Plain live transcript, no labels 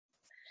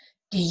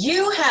Do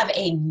you have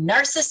a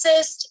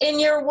narcissist in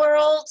your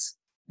world?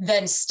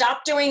 Then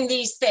stop doing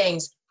these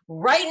things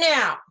right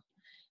now.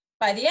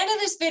 By the end of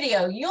this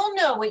video, you'll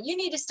know what you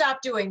need to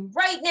stop doing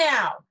right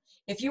now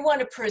if you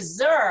want to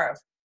preserve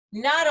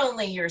not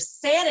only your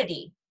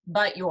sanity,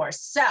 but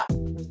yourself.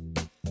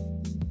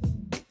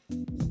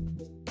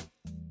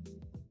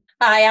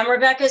 Hi, I'm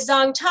Rebecca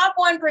Zung, top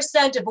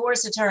 1%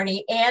 divorce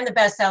attorney and the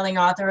best-selling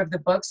author of the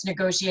books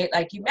Negotiate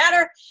Like You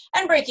Matter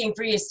and Breaking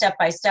Free, a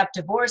Step-by-Step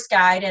Divorce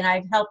Guide. And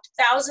I've helped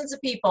thousands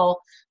of people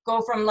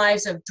go from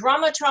lives of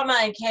drama, trauma,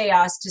 and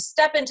chaos to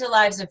step into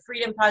lives of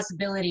freedom,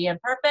 possibility,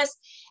 and purpose.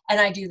 And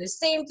I do the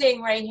same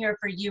thing right here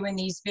for you in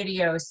these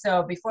videos.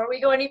 So before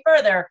we go any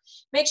further,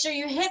 make sure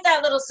you hit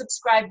that little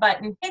subscribe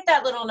button, hit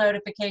that little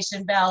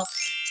notification bell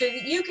so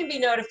that you can be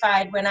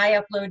notified when I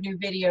upload new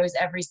videos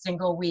every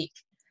single week.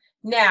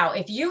 Now,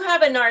 if you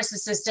have a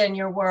narcissist in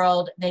your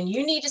world, then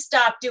you need to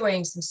stop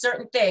doing some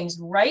certain things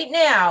right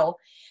now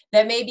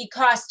that may be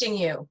costing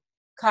you.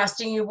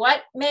 Costing you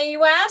what, may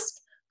you ask?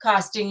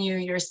 Costing you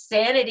your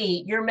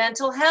sanity, your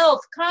mental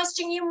health,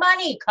 costing you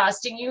money,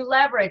 costing you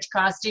leverage,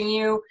 costing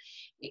you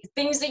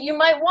things that you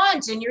might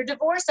want in your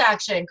divorce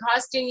action,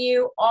 costing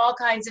you all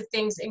kinds of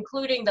things,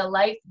 including the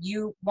life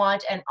you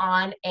want and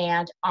on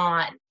and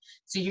on.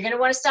 So you're going to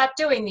want to stop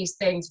doing these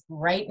things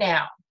right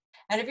now.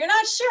 And if you're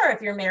not sure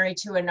if you're married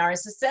to a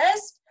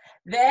narcissist,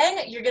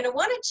 then you're going to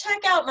want to check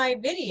out my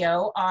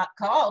video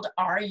called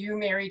Are You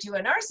Married to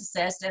a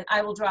Narcissist? And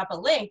I will drop a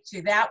link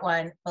to that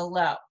one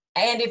below.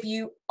 And if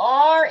you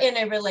are in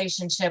a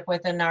relationship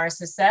with a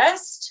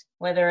narcissist,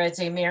 whether it's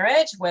a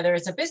marriage, whether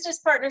it's a business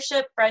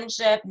partnership,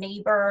 friendship,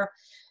 neighbor,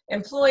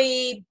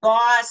 employee,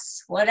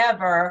 boss,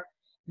 whatever,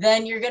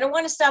 then you're going to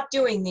want to stop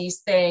doing these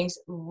things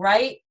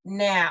right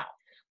now.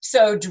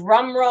 So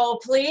drum roll,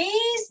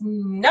 please.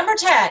 Number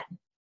 10.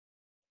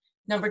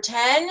 Number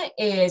 10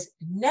 is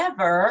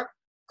never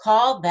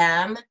call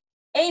them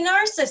a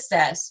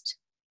narcissist.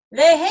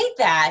 They hate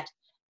that.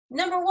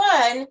 Number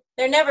one,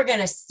 they're never going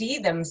to see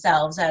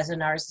themselves as a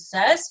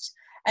narcissist.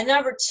 And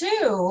number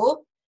two,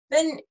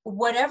 then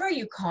whatever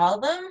you call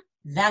them,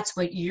 that's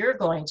what you're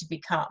going to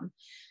become.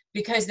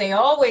 Because they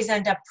always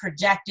end up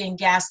projecting,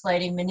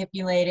 gaslighting,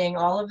 manipulating,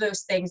 all of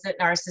those things that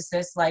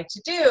narcissists like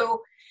to do.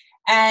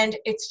 And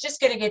it's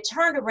just going to get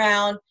turned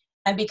around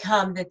and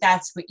become that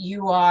that's what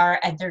you are,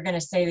 and they're going to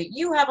say that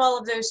you have all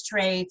of those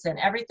traits and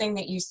everything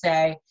that you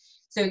say.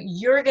 So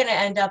you're going to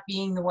end up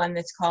being the one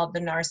that's called the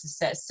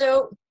narcissist.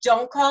 So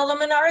don't call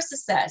them a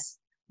narcissist.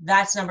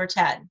 That's number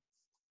 10.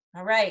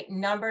 All right,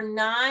 number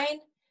 9.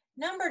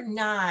 Number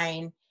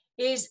 9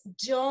 is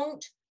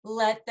don't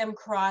let them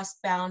cross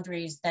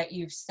boundaries that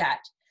you've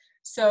set.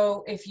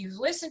 So if you've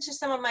listened to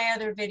some of my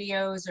other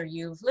videos, or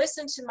you've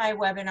listened to my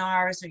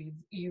webinars, or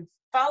you've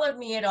followed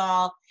me at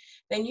all,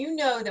 then you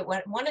know that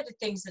one of the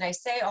things that I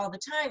say all the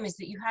time is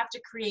that you have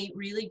to create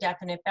really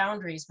definite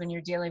boundaries when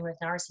you're dealing with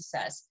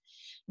narcissists.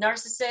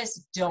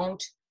 Narcissists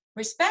don't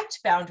respect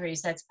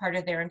boundaries. That's part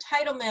of their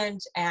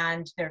entitlement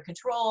and their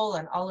control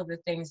and all of the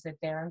things that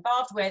they're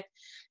involved with.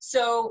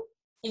 So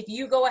if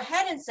you go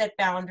ahead and set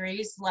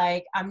boundaries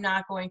like, I'm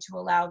not going to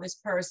allow this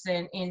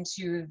person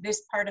into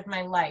this part of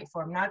my life,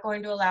 or I'm not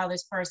going to allow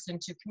this person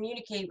to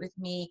communicate with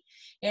me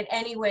in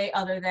any way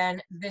other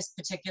than this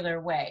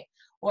particular way,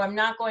 or I'm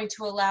not going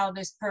to allow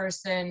this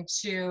person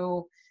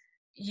to,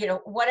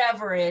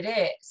 whatever it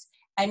is,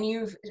 and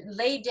you've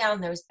laid down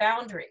those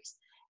boundaries.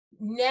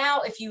 Now,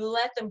 if you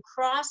let them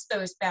cross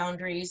those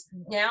boundaries,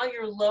 now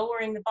you're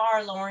lowering the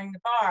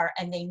bar,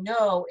 and they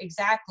know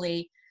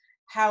exactly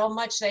how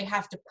much they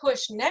have to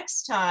push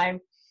next time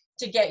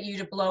to get you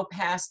to blow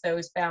past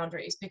those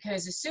boundaries.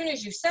 Because as soon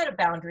as you set a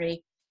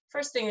boundary,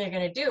 first thing they're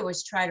going to do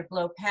is try to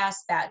blow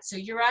past that. So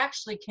you're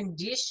actually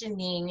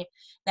conditioning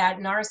that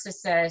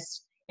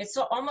narcissist. It's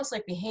almost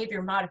like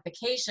behavior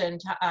modification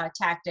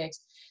tactics.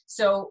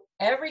 So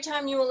every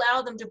time you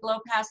allow them to blow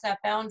past that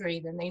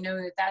boundary, then they know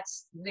that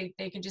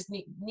they can just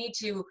need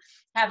to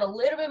have a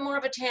little bit more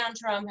of a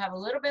tantrum, have a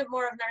little bit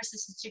more of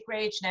narcissistic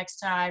rage next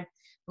time,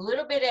 a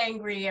little bit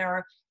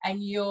angrier,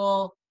 and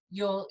you'll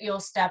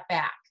step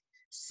back.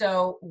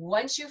 So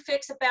once you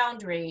fix a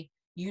boundary,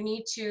 you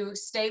need to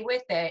stay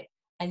with it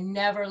and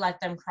never let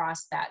them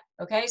cross that.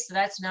 Okay, so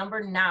that's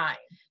number 9.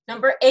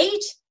 Number 8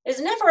 is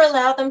never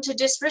allow them to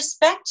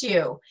disrespect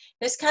you.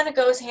 This kind of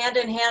goes hand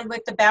in hand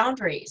with the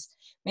boundaries.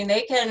 I mean,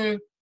 they can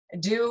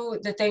do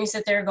the things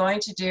that they're going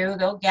to do.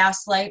 They'll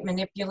gaslight,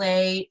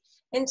 manipulate,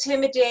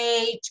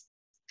 intimidate,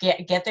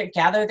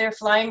 gather their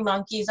flying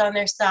monkeys on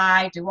their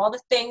side, do all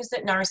the things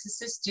that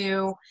narcissists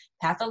do,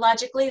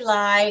 pathologically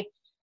lie.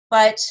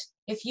 But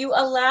if you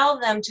allow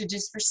them to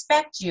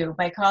disrespect you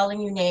by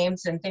calling you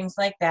names and things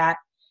like that,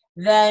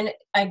 then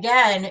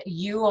again,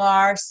 you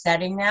are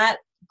setting that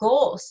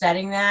goal,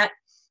 setting that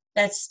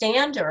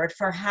standard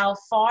for how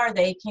far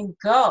they can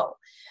go.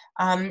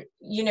 I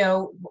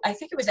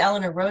think it was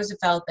Eleanor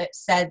Roosevelt that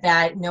said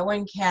that no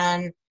one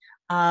can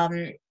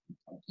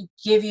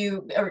give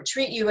you or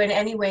treat you in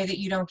any way that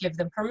you don't give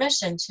them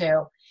permission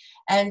to.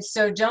 And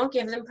so don't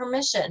give them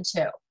permission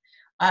to.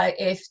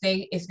 If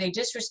they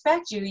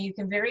disrespect you, you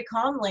can very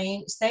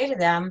calmly say to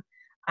them,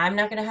 I'm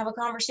not going to have a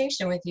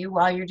conversation with you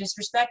while you're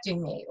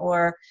disrespecting me,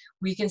 or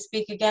we can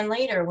speak again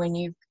later when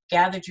you've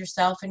gathered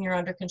yourself and you're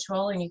under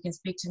control and you can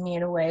speak to me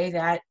in a way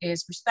that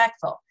is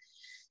respectful.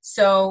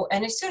 So,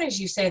 and as soon as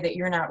you say that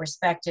you're not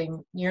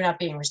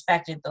being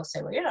respected, they'll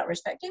say, well, you're not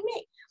respecting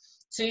me.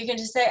 So you can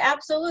just say,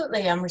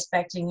 absolutely, I'm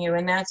respecting you.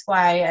 And that's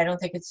why I don't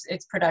think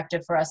it's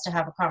productive for us to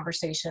have a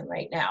conversation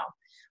right now,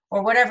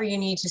 or whatever you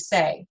need to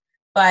say.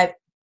 But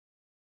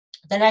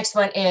the next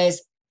one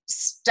is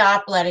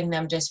stop letting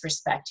them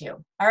disrespect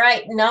you. All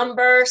right,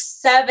 number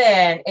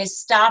 7 is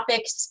stop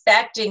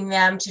expecting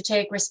them to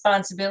take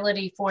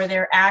responsibility for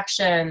their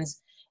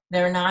actions.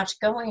 They're not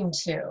going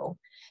to.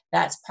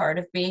 That's part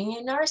of being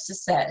a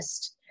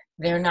narcissist.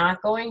 They're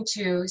not going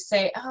to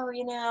say,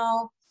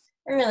 oh,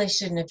 I really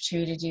shouldn't have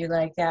treated you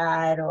like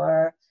that,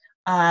 or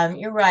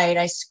you're right,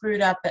 I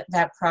screwed up at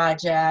that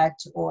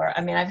project. Or,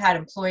 I've had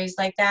employees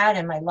like that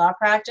in my law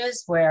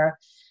practice where,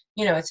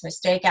 it's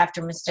mistake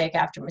after mistake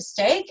after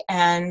mistake,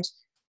 and,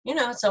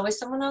 it's always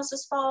someone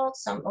else's fault,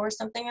 or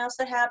something else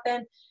that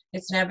happened.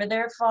 It's never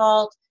their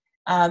fault.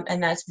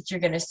 And that's what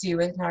you're going to see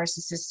with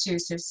narcissists too.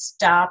 So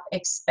stop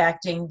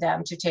expecting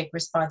them to take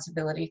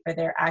responsibility for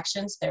their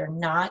actions. They're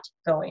not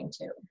going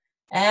to.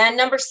 And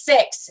number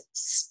 6,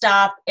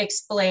 stop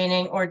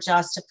explaining or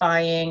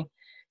justifying.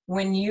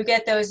 When you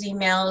get those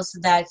emails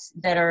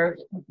that are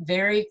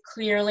very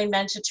clearly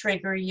meant to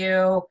trigger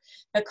you,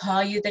 that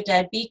call you the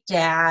deadbeat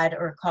dad,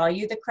 or call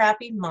you the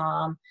crappy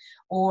mom,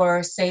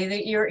 or say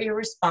that you're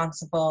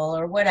irresponsible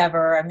or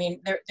whatever.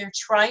 They're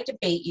trying to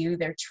bait you.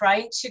 They're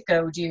trying to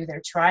goad you.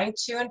 They're trying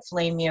to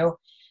inflame you.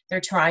 They're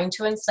trying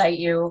to incite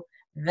you.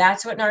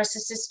 That's what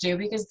narcissists do,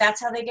 because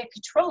that's how they get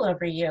control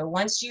over you.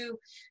 Once you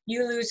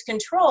lose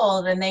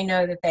control, then they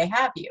know that they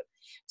have you.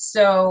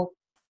 So,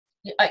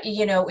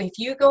 if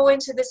you go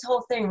into this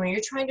whole thing where you're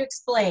trying to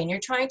explain,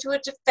 you're trying to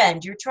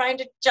defend, you're trying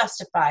to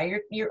justify,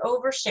 you're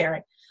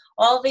oversharing,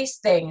 all these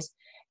things,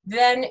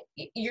 then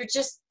you're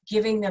just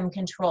giving them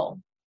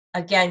control.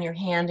 Again, you're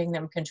handing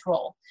them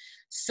control.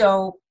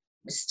 So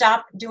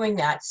stop doing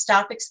that.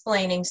 Stop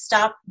explaining.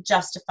 Stop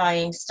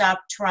justifying.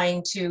 Stop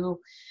trying to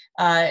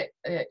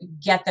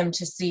get them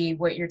to see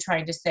what you're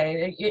trying to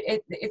say.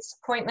 It's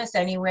pointless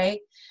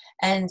anyway.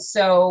 And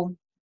so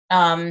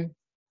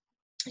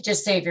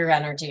just save your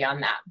energy on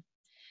that.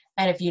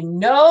 And if you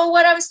know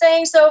what I'm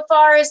saying so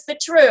far is the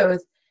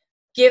truth,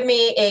 give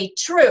me a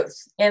truth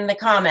in the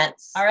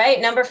comments. All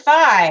right, number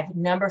 5.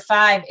 Number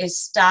 5 is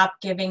stop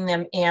giving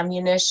them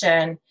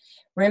ammunition.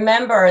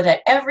 Remember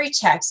that every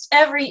text,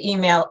 every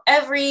email,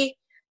 everything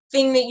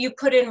that you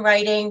put in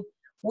writing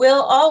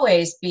will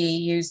always be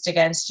used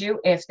against you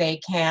if they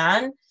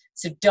can.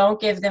 So don't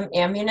give them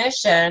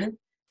ammunition.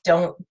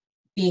 Don't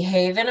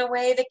behave in a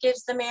way that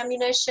gives them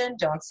ammunition.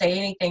 Don't say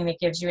anything that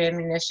gives you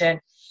ammunition.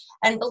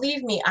 And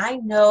believe me, I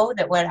know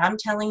that what I'm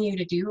telling you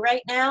to do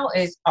right now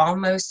is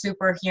almost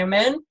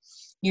superhuman.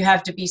 You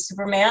have to be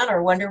Superman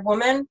or Wonder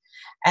Woman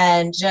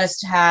and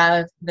just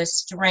have the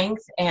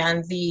strength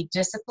and the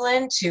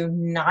discipline to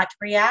not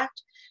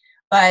react.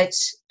 But,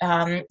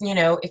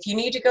 if you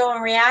need to go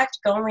and react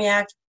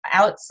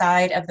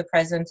outside of the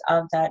presence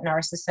of that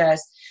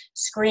narcissist.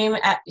 Scream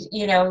at,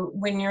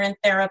 when you're in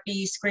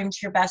therapy, scream to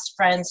your best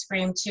friend,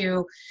 scream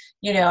to,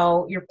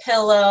 your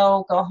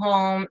pillow, go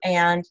home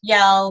and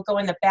yell, go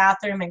in the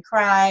bathroom and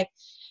cry,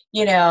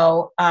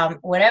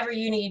 whatever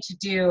you need to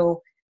do,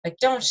 but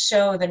don't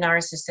show the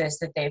narcissist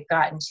that they've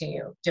gotten to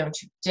you.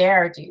 Don't you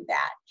dare do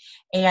that.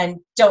 And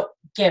don't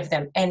give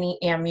them any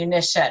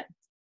ammunition.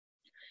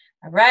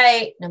 All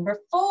right, number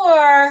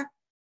 4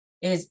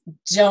 is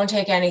don't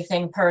take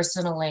anything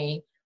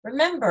personally.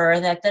 Remember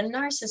that the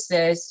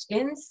narcissist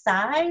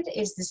inside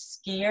is the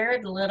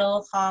scared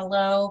little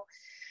hollow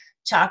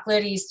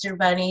chocolate Easter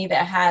bunny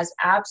that has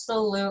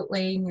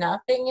absolutely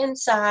nothing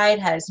inside,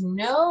 has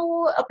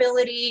no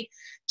ability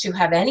to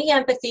have any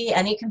empathy,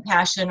 any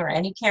compassion, or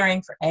any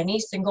caring for any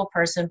single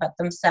person but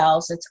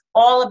themselves. It's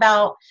all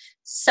about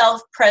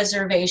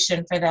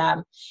self-preservation for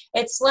them.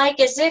 It's like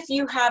as if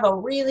you have a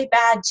really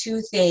bad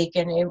toothache,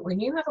 and when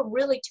you have a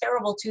really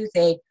terrible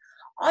toothache,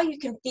 all you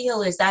can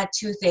feel is that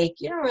toothache.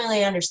 You don't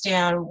really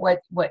understand what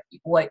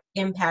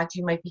impact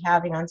you might be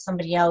having on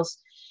somebody else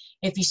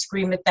if you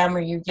scream at them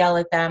or you yell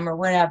at them or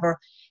whatever.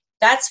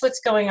 That's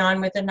what's going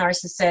on with a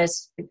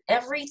narcissist.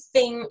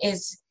 Everything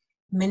is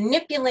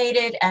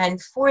manipulated and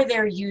for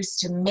their use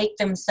to make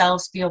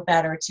themselves feel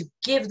better, to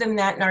give them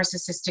that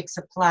narcissistic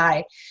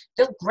supply.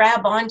 They'll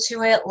grab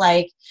onto it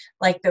like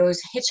those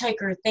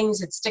hitchhiker things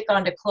that stick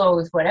onto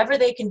clothes, whatever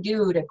they can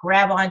do to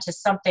grab onto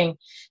something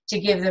to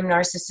give them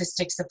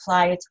narcissistic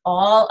supply. It's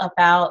all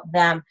about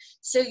them.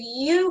 So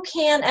you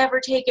can't ever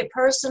take it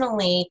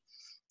personally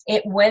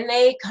when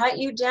they cut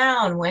you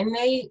down, when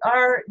they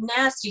are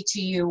nasty to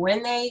you,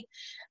 when they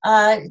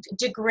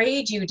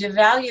degrade you,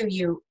 devalue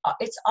you.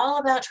 It's all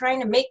about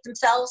trying to make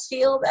themselves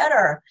feel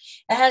better.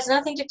 It has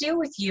nothing to do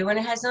with you, and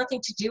it has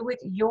nothing to do with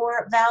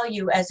your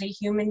value as a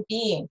human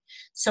being.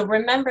 So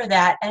remember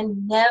that,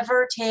 and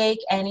never take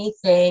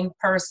anything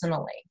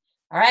personally.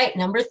 All right,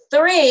 number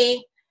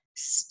 3,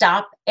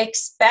 stop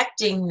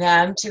expecting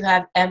them to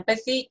have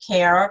empathy,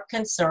 care,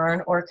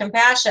 concern, or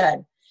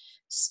compassion.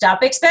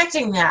 Stop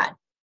expecting that.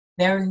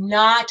 They're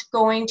not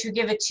going to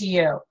give it to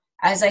you.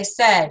 As I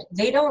said,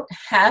 they don't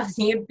have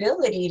the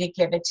ability to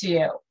give it to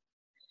you.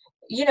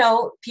 You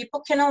know,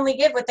 people can only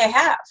give what they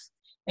have.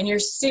 And you're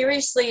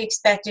seriously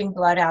expecting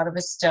blood out of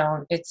a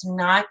stone. It's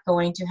not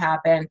going to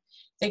happen.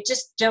 They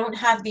just don't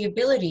have the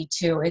ability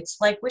to. It's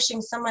like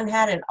wishing someone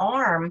had an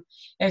arm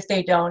if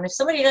they don't. If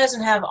somebody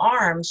doesn't have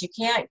arms, you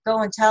can't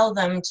go and tell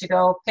them to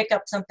go pick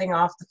up something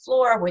off the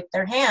floor with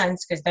their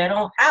hands because they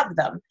don't have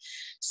them.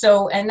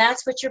 So, and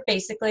that's what you're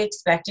basically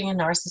expecting a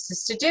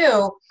narcissist to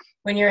do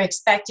when you're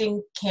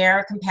expecting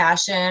care,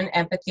 compassion,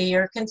 empathy,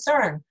 or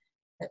concern.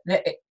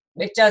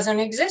 It doesn't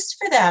exist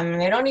for them.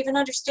 They don't even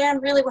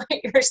understand really what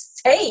you're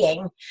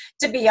saying,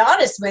 to be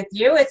honest with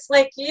you. It's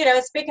like, you know,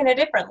 speaking a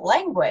different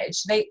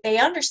language. They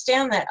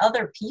understand that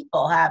other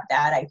people have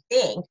that, I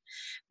think,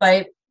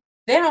 but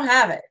they don't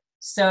have it.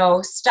 So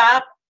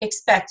stop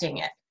expecting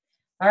it.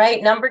 All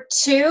right, number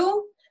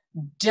 2,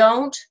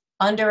 don't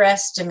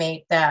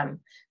underestimate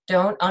them.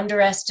 Don't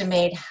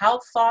underestimate how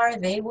far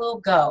they will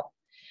go.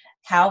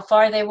 How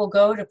far they will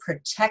go to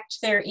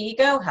protect their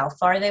ego, how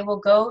far they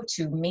will go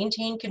to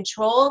maintain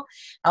control,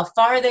 how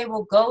far they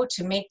will go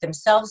to make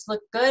themselves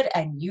look good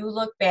and you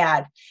look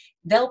bad.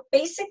 They'll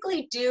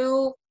basically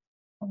do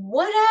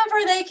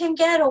whatever they can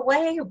get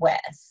away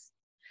with.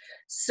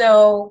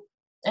 So,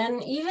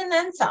 and even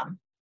then some,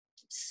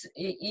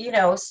 you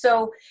know,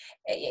 so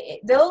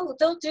they'll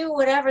do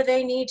whatever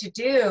they need to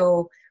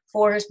do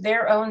for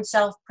their own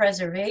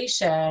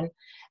self-preservation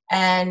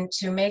and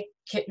to make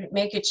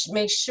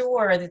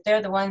sure that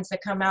they're the ones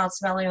that come out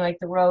smelling like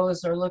the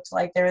rose or looks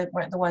like they're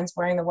the ones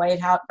wearing the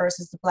white hat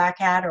versus the black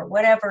hat or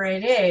whatever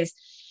it is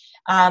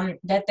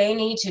that they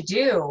need to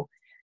do.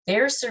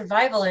 Their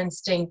survival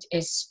instinct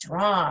is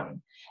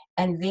strong,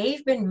 and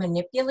they've been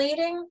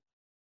manipulating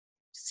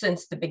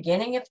since the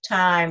beginning of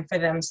time for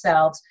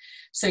themselves.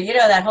 So, you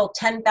know, that whole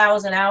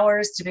 10,000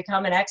 hours to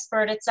become an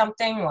expert at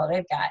something, well,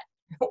 they've got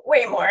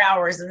way more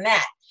hours than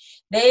that.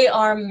 They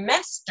are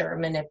master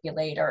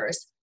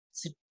manipulators.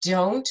 So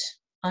don't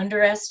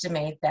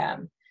underestimate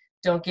them.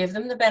 Don't give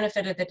them the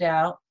benefit of the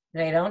doubt.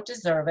 They don't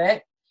deserve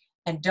it.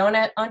 And don't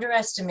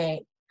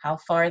underestimate how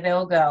far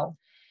they'll go.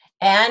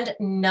 And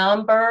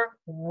number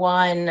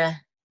one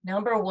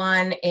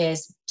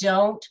is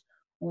don't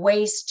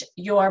waste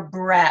your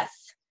breath,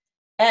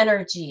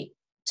 energy,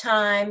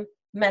 time,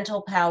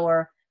 mental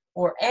power,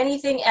 or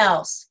anything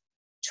else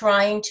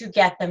trying to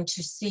get them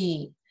to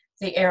see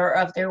the error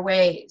of their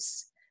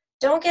ways.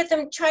 Don't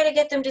try to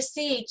get them to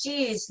see,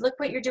 geez, look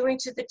what you're doing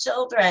to the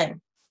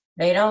children.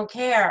 They don't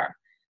care.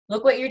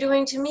 Look what you're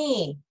doing to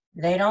me.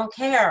 They don't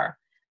care.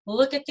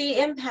 Look at the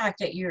impact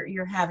that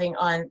you're having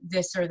on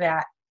this or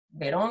that.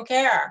 They don't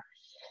care.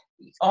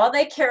 All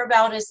they care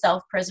about is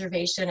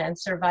self-preservation and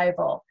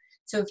survival.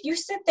 So if you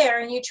sit there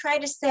and you try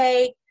to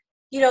say,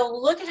 you know,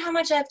 look at how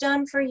much I've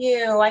done for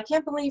you. I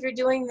can't believe you're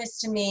doing this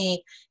to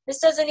me. This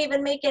doesn't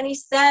even make any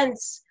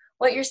sense.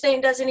 What you're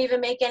saying doesn't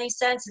even make any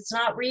sense. It's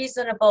not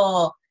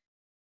reasonable.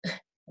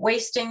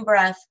 Wasting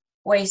breath,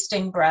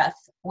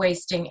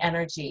 wasting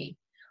energy.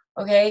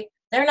 Okay?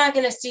 They're not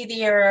going to see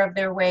the error of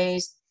their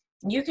ways.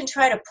 You can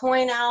try to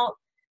point out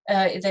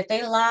that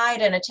they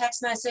lied in a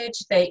text message.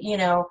 That, you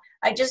know,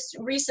 I just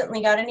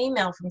recently got an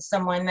email from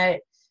someone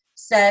that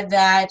said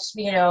that,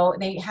 you know,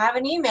 they have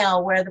an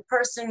email where the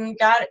person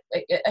got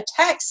a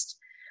text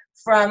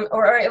from,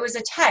 or it was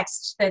a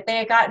text that they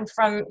had gotten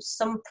from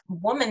some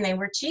woman they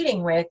were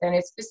cheating with, and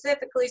it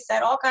specifically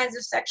said all kinds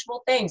of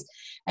sexual things.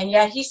 And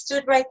yet he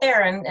stood right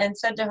there and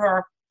said to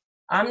her,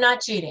 I'm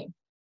not cheating.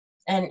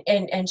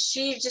 And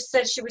she just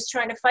said she was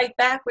trying to fight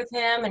back with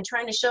him and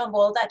trying to show him,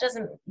 well, that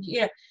doesn't,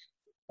 you know,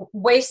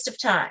 waste of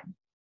time,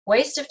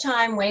 waste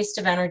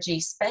of energy.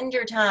 Spend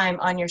your time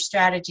on your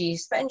strategy.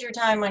 Spend your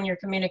time on your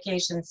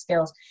communication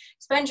skills.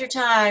 Spend your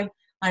time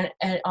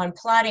on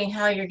plotting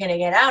how you're going to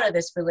get out of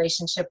this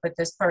relationship with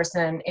this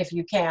person if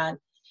you can.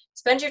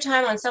 Spend your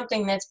time on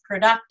something that's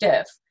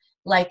productive,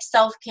 like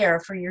self-care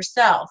for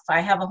yourself.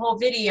 I have a whole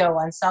video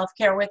on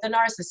self-care with a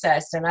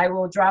narcissist, and I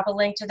will drop a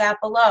link to that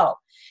below.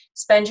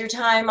 Spend your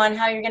time on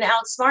how you're going to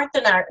outsmart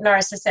the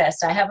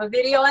narcissist. I have a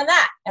video on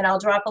that, and I'll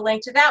drop a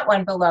link to that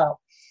one below.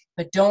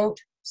 But don't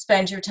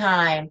spend your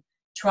time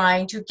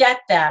trying to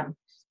get them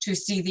to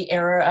see the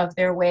error of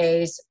their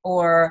ways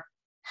or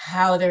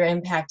how they're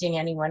impacting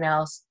anyone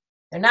else.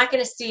 They're not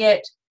going to see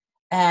it,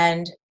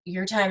 and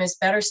your time is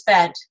better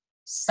spent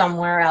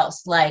somewhere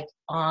else, like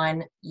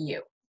on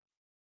you.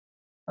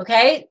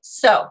 Okay,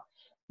 so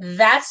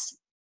that's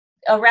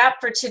a wrap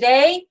for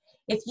today.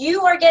 If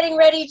you are getting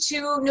ready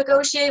to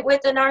negotiate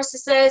with a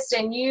narcissist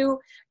and you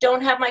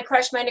don't have my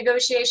Crush My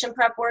Negotiation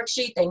Prep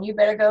worksheet, then you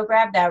better go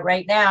grab that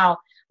right now.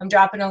 I'm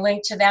dropping a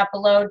link to that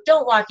below.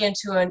 Don't walk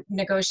into a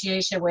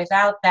negotiation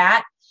without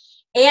that.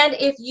 And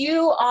if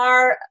you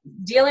are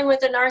dealing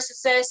with a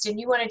narcissist and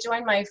you want to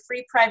join my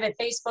free private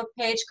Facebook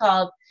page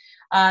called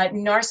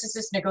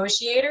Narcissist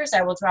Negotiators,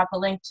 I will drop a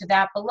link to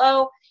that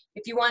below.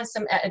 If you want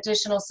some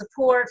additional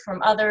support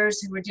from others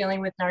who are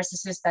dealing with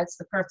narcissists, that's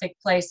the perfect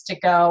place to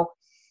go.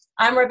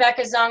 I'm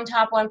Rebecca Zung,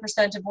 top 1%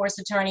 divorce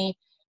attorney,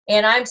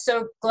 and I'm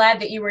so glad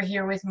that you were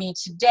here with me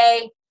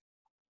today.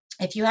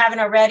 If you haven't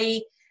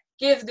already,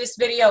 give this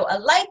video a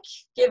like,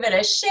 give it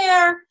a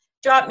share,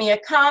 drop me a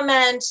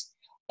comment,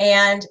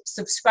 and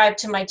subscribe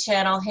to my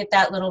channel. Hit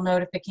that little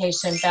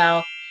notification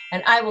bell,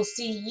 and I will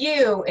see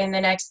you in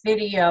the next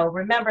video.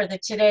 Remember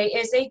that today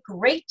is a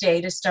great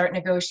day to start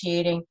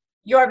negotiating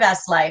your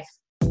best life.